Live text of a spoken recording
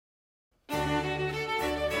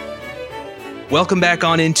Welcome back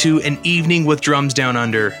on into an evening with Drums Down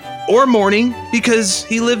Under. Or morning, because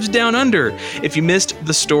he lives down under. If you missed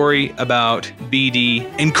the story about BD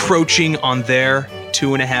encroaching on their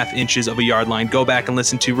 2.5 inches of a yard line, go back and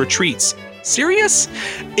listen to Retreats. Serious?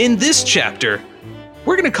 In this chapter,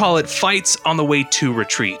 we're going to call it Fights on the Way to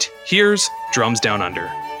Retreat. Here's Drums Down Under.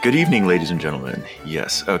 Good evening, ladies and gentlemen.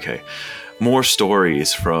 Yes, okay. More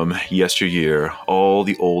stories from yesteryear, all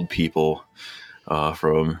the old people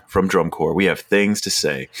from drum corps. We have things to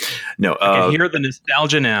say. No, I can hear the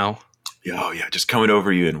nostalgia now. Oh yeah, just coming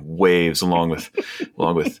over you in waves, along with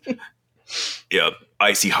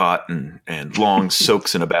icy hot and long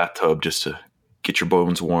soaks in a bathtub just to get your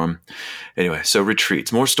bones warm. Anyway, so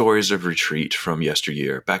retreats. More stories of retreat from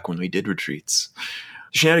yesteryear, back when we did retreats.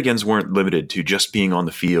 The shenanigans weren't limited to just being on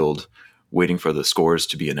the field, waiting for the scores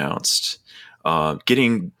to be announced.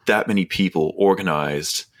 Getting that many people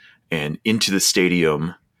organized and into the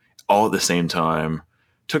stadium all at the same time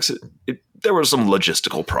there were some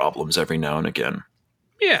logistical problems every now and again.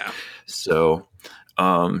 Yeah. So,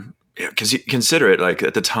 because you consider it, like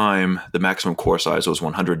at the time, the maximum corps size was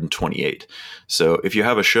 128. So if you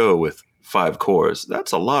have a show with 5 corps,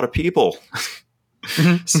 that's a lot of people.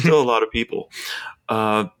 Still a lot of people.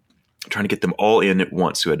 Trying to get them all in at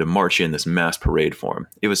once, who had to march in this mass parade form.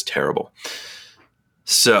 It was terrible.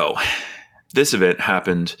 So this event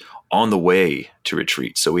happened on the way to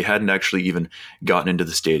retreat. So we hadn't actually even gotten into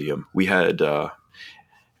the stadium. We had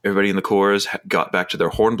everybody in the corps got back to their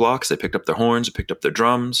horn blocks. They picked up their horns, picked up their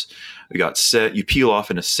drums. We got set. You peel off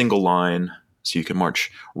in a single line so you can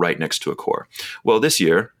march right next to a corps. Well, this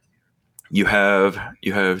year you have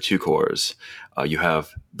 2 corps. You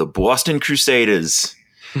have the Boston Crusaders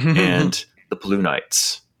and the Blue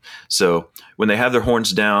Knights. So when they have their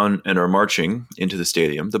horns down and are marching into the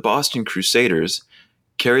stadium, the Boston Crusaders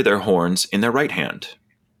carry their horns in their right hand.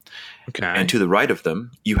 Okay. And to the right of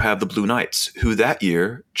them, you have the Blue Knights, who that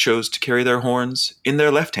year chose to carry their horns in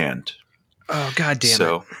their left hand. Oh, God damn it.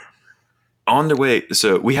 So on their way,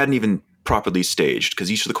 so we hadn't even properly staged,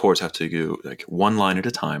 because each of the corps have to go like one line at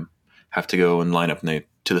a time, have to go and line up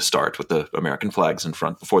to the start with the American flags in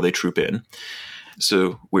front before they troop in.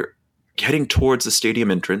 So we're heading towards the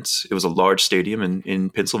stadium entrance. It was a large stadium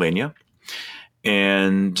in Pennsylvania.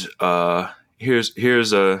 And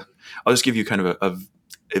here's I'll just give you kind of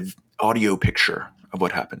a audio picture of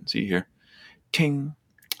what happened. See here? Ting,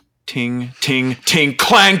 ting, ting, ting,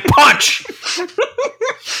 clang, punch!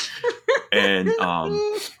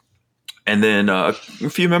 And then a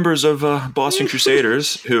few members of Boston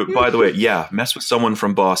Crusaders, who, by the way, mess with someone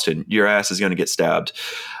from Boston, your ass is going to get stabbed,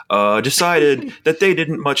 decided that they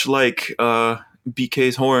didn't much like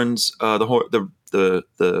BK's horns,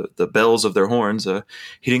 the bells of their horns,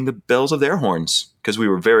 hitting the bells of their horns, because we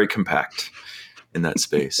were very compact in that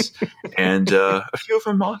space. And a few of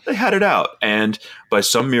them, they had it out. And by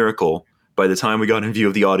some miracle, by the time we got in view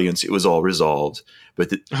of the audience, it was all resolved.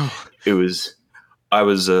 But it was... I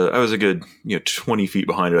was a good 20 feet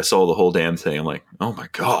behind it. I saw the whole damn thing. I'm like, oh my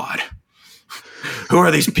God, who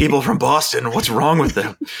are these people from Boston? What's wrong with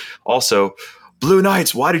them? Also, Blue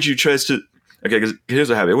Knights, why did you try to? Okay, because here's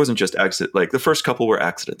what happened. It wasn't just accident. Like the first couple were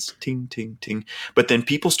accidents, ting ting ting. But then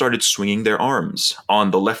people started swinging their arms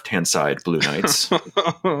on the left-hand side, Blue Knights,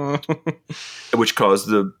 which caused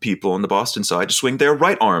the people on the Boston side to swing their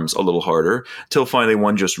right arms a little harder, till finally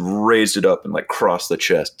one just raised it up and like crossed the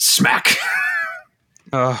chest, smack.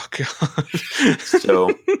 Oh, God.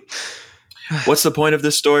 So what's the point of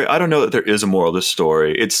this story? I don't know that there is a moral to this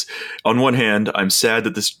story. It's, on one hand, I'm sad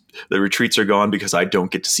that the retreats are gone because I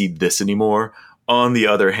don't get to see this anymore. On the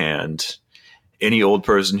other hand, any old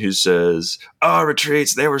person who says, oh,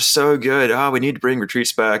 retreats, they were so good. Oh, we need to bring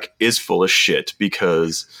retreats back is full of shit,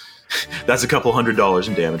 because that's a couple $100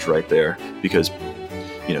 in damage right there, because,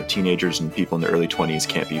 teenagers and people in their early 20s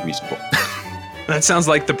can't be reasonable. That sounds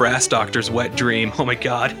like the Brass Doctor's wet dream. Oh my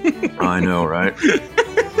God. I know, right?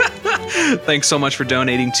 Thanks so much for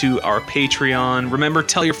donating to our Patreon. Remember,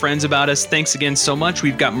 tell your friends about us. Thanks again so much.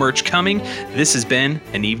 We've got merch coming. This has been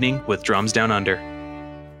An Evening with Drums Down Under.